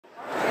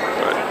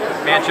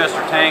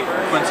Manchester tank from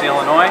Quincy,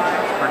 Illinois.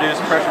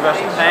 Produce pressure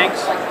vessel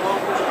tanks.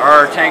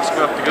 Our tanks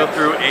have to go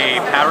through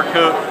a powder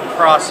coat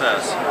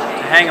process.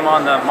 To hang them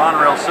on the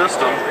monorail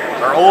system,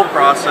 our old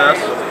process,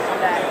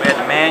 we had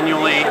to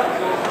manually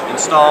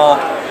install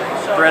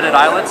threaded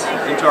eyelets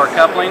into our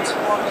couplings.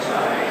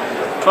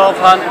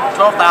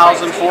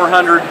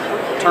 12,400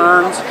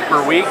 turns per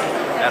week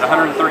at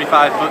 135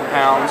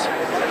 foot-pounds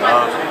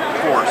of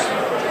force.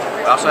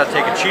 We also had to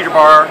take a cheater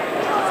bar to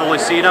fully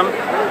seat them,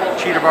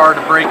 cheater bar to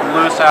break them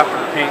loose after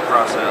the paint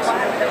process.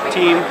 The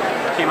team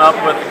came up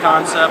with the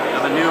concept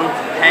of a new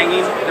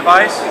hanging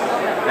device.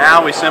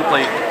 Now we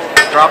simply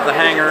drop the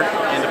hanger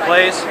into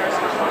place.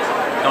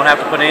 Don't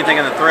have to put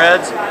anything in the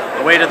threads.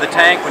 The weight of the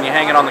tank, when you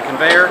hang it on the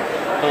conveyor,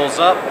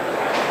 pulls up.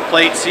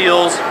 Plate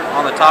seals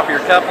on the top of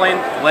your coupling.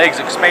 Legs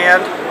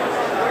expand.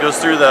 Goes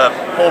through the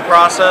whole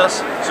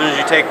process. As soon as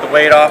you take the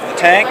weight off the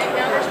tank,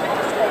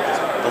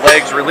 the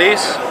legs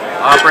release.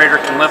 Operator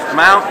can lift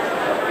them out,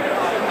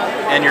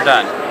 and you're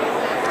done.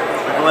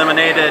 We've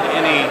eliminated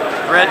any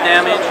thread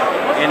damage,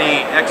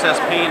 any excess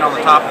paint on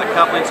the top of the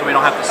coupling, so we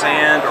don't have to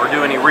sand or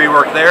do any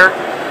rework there.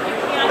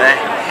 The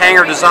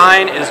hanger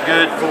design is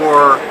good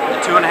for the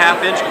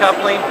 2.5-inch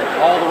coupling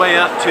all the way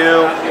up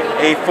to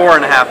a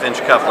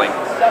 4.5-inch coupling.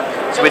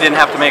 So we didn't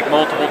have to make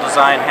multiple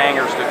design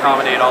hangers to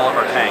accommodate all of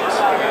our tanks.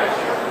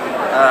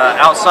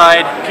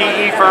 Outside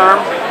PE firm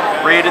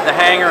rated the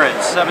hanger at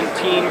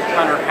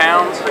 1,700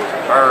 pounds.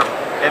 Our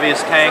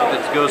heaviest tank that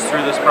goes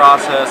through this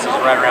process is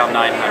right around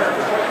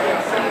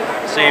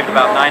 900. Saved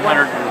about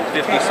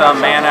 950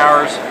 some man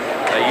hours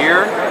a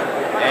year,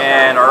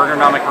 and our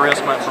ergonomic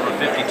risk went from a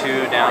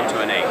 52 down to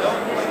an 8.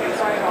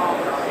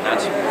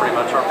 That's pretty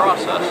much our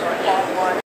process.